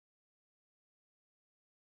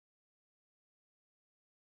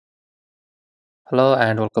Hello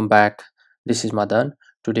and welcome back. This is Madan.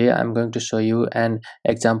 Today I'm going to show you an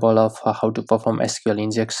example of how to perform SQL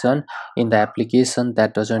injection in the application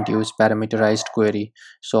that doesn't use parameterized query.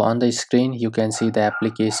 So on the screen you can see the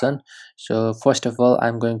application. So first of all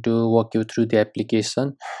I'm going to walk you through the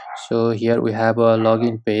application. So here we have a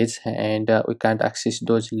login page and we can't access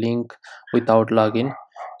those link without login.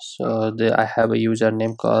 So I have a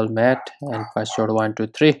username called Matt and password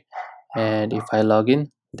 123, and if I log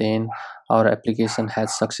in, then our application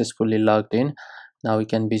has successfully logged in. Now we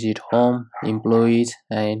can visit home, employees,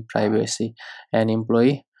 and privacy. And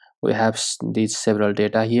employee, we have these several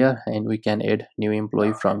data here, and we can add new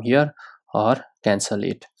employee from here or cancel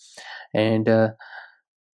it. And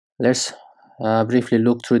let's briefly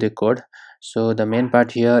look through the code. So the main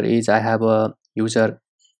part here is I have a user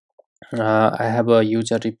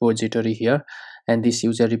repository here, and this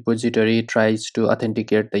user repository tries to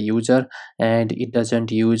authenticate the user, and it doesn't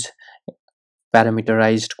use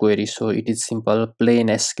parameterized query. So it is simple plain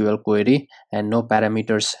SQL query and no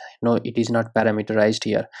parameters. No, it is not parameterized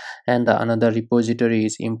here. And the another repository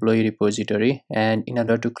is employee repository, and in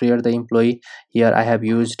order to create the employee, here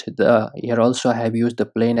also I have used the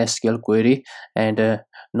plain SQL query and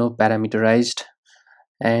no parameterized.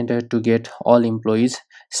 And to get all employees,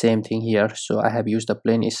 same thing here. So I have used the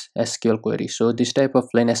plain SQL query. So this type of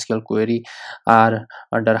plain SQL query are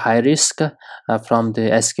under high risk from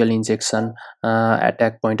the SQL injection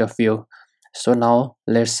attack point of view. So now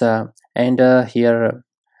let's here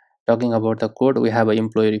talking about the code. We have an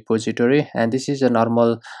employee repository, and this is a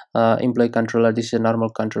normal employee controller. This is a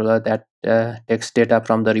normal controller that takes data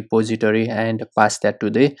from the repository and pass that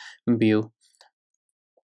to the view.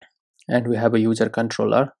 And we have a user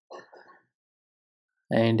controller,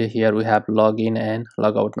 and here we have login and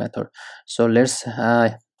logout method. So let's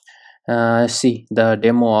see the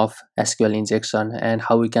demo of SQL injection and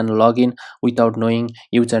how we can log in without knowing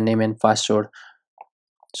username and password.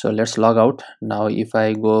 So let's log out. Now if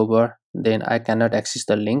I go over, then I cannot access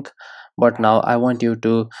the link, but now I want you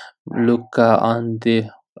to look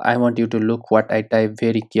I want you to look what I type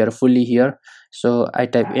very carefully here. So I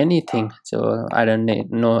type anything, so I don't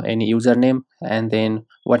know any username, and then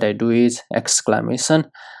what I do is exclamation,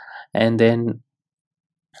 and then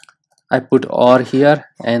I put or here,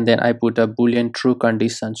 and then I put a boolean true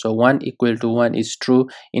condition. So 1 equal to 1 is true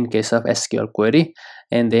in case of SQL query,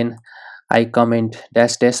 and then I comment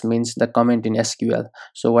dash dash means the comment in SQL.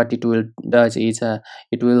 So what it will does is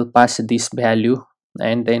it will pass this value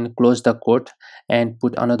and then close the quote and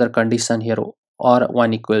put another condition here, or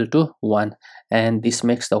 1 equal to 1, and this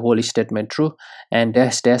makes the whole statement true, and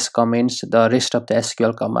dash dash comments the rest of the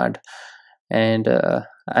SQL command. And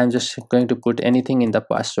I'm just going to put anything in the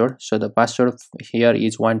password. So the password here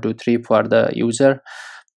is 123 for the user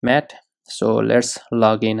Matt. So let's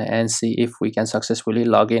log in and see if we can successfully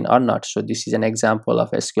log in or not. So this is an example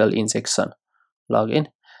of SQL injection. Login,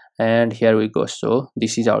 and here we go. So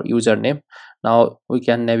this is our username. Now we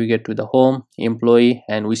can navigate to the home, employee,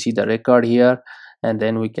 and we see the record here, and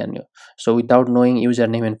then we can, so without knowing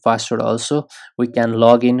username and password also, we can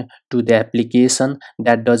log in to the application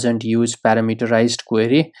that doesn't use parameterized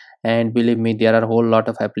query. And believe me, there are a whole lot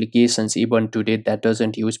of applications even today that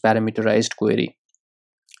doesn't use parameterized query.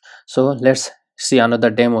 So let's see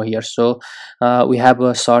another demo here. So we have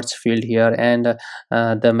a search field here, and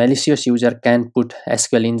the malicious user can put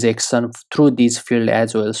SQL injection through this field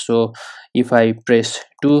as well. So if I press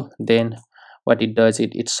 2, then what it does,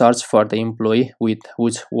 it search for the employee with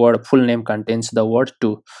whose word full name contains the word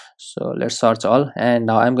 2. So let's search all, and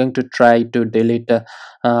now I'm going to try to delete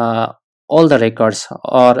all the records,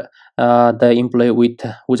 or the employee with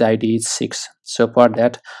whose ID is 6. So for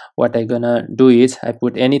that, what I gonna do is I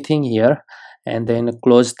put anything here and then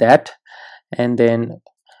close that, and then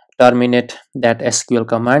terminate that SQL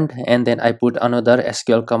command, and then I put another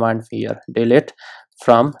SQL command here, delete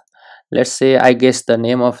from, let's say I guess the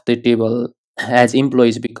name of the table as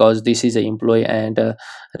employees, because this is an employee, and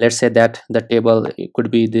let's say that the table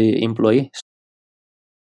could be the employee.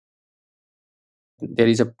 There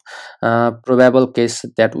is a probable case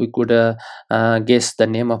that we could guess the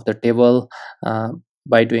name of the table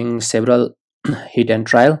by doing several hit and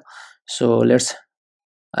trial. So let's,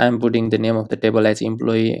 I'm putting the name of the table as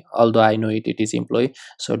employee, although I know it is employee.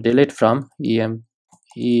 So delete from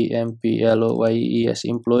employees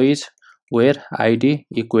employees where ID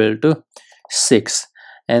equal to 6,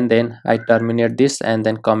 and then I terminate this and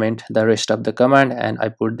then comment the rest of the command, and I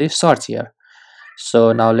put the search here.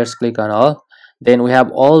 So now let's click on all. Then we have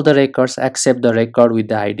all the records except the record with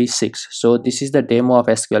the ID 6. So this is the demo of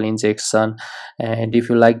SQL injection, and if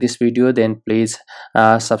you like this video, then please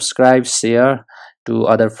subscribe, share, to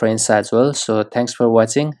other friends as well. So thanks for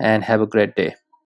watching and have a great day.